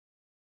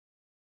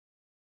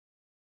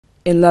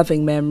in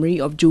loving memory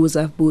of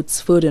Joseph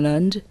Boots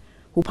Ferdinand,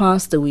 who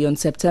passed away on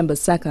September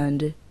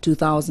 2nd,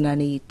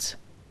 2008.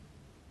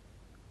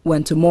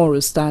 When tomorrow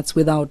starts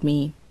without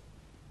me.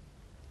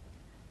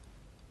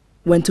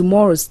 When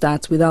tomorrow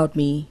starts without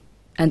me,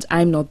 and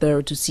I'm not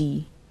there to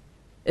see,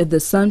 if the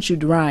sun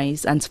should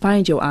rise and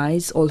find your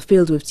eyes all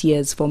filled with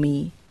tears for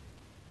me,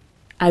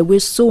 I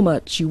wish so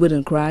much you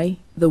wouldn't cry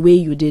the way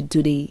you did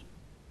today,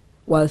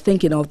 while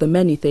thinking of the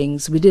many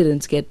things we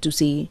didn't get to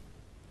see.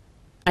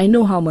 I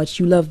know how much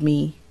you love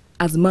me,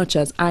 as much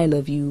as I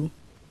love you,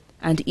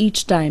 and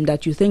each time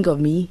that you think of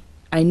me,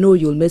 I know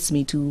you'll miss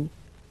me too.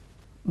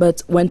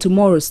 But when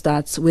tomorrow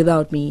starts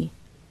without me,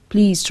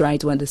 please try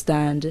to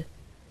understand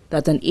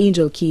that an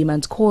angel came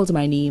and called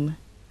my name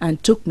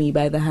and took me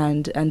by the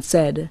hand and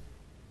said,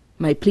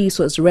 my place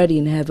was ready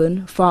in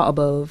heaven far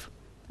above,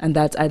 and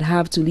that I'd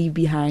have to leave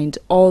behind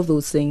all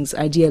those things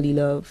I dearly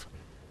love.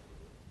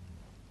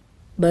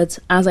 But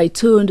as I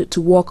turned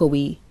to walk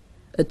away,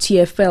 a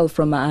tear fell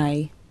from my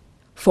eye.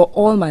 For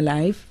all my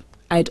life,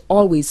 I'd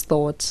always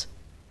thought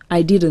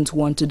I didn't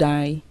want to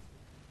die.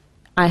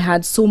 I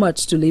had so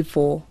much to live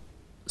for,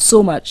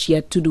 so much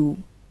yet to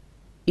do.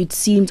 It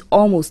seemed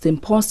almost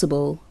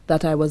impossible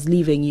that I was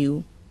leaving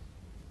you.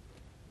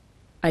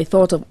 I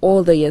thought of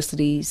all the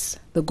yesterdays,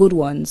 the good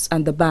ones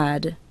and the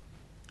bad.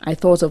 I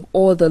thought of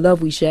all the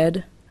love we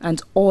shared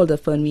and all the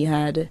fun we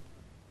had.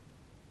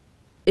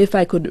 If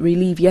I could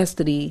relive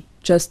yesterday,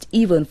 just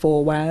even for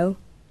a while,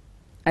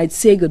 I'd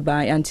say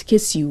goodbye and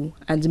kiss you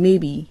and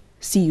maybe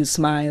see you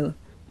smile.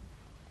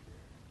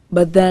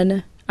 But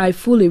then I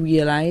fully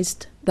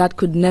realized that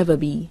could never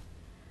be,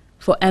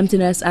 for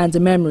emptiness and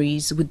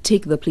memories would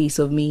take the place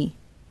of me.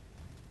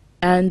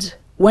 And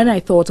when I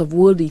thought of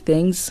worldly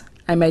things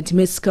I might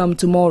miss come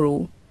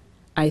tomorrow,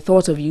 I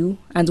thought of you,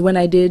 and when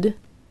I did,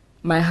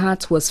 my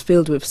heart was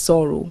filled with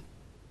sorrow.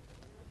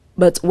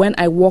 But when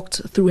I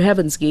walked through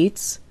heaven's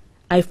gates,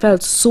 I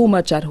felt so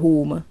much at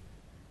home.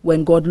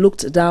 When God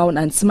looked down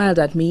and smiled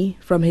at me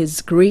from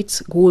his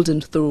great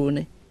golden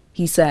throne,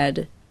 he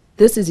said,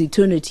 this is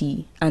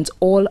eternity and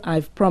all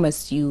I've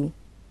promised you.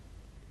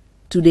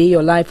 Today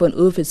your life on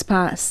earth is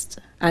past,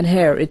 and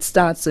here it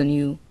starts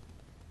anew.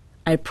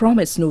 I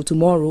promise no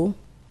tomorrow,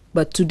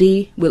 but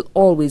today will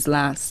always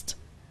last.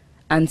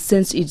 And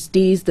since each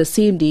day is the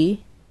same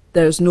day,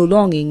 there is no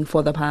longing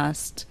for the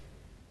past.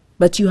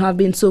 But you have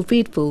been so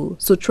faithful,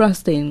 so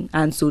trusting,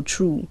 and so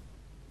true.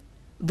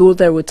 Though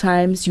there were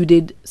times you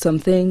did some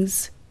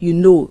things you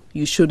know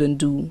you shouldn't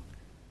do.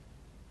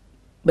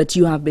 But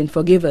you have been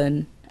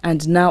forgiven,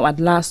 and now at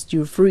last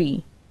you're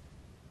free.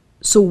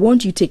 So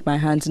won't you take my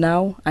hand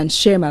now and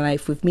share my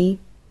life with me?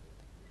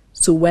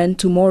 So when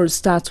tomorrow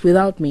starts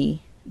without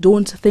me,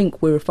 don't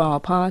think we're far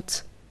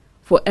apart,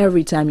 for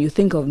every time you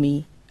think of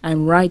me,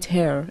 I'm right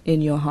here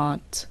in your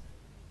heart.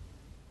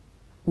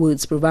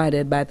 Words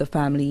provided by the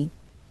family.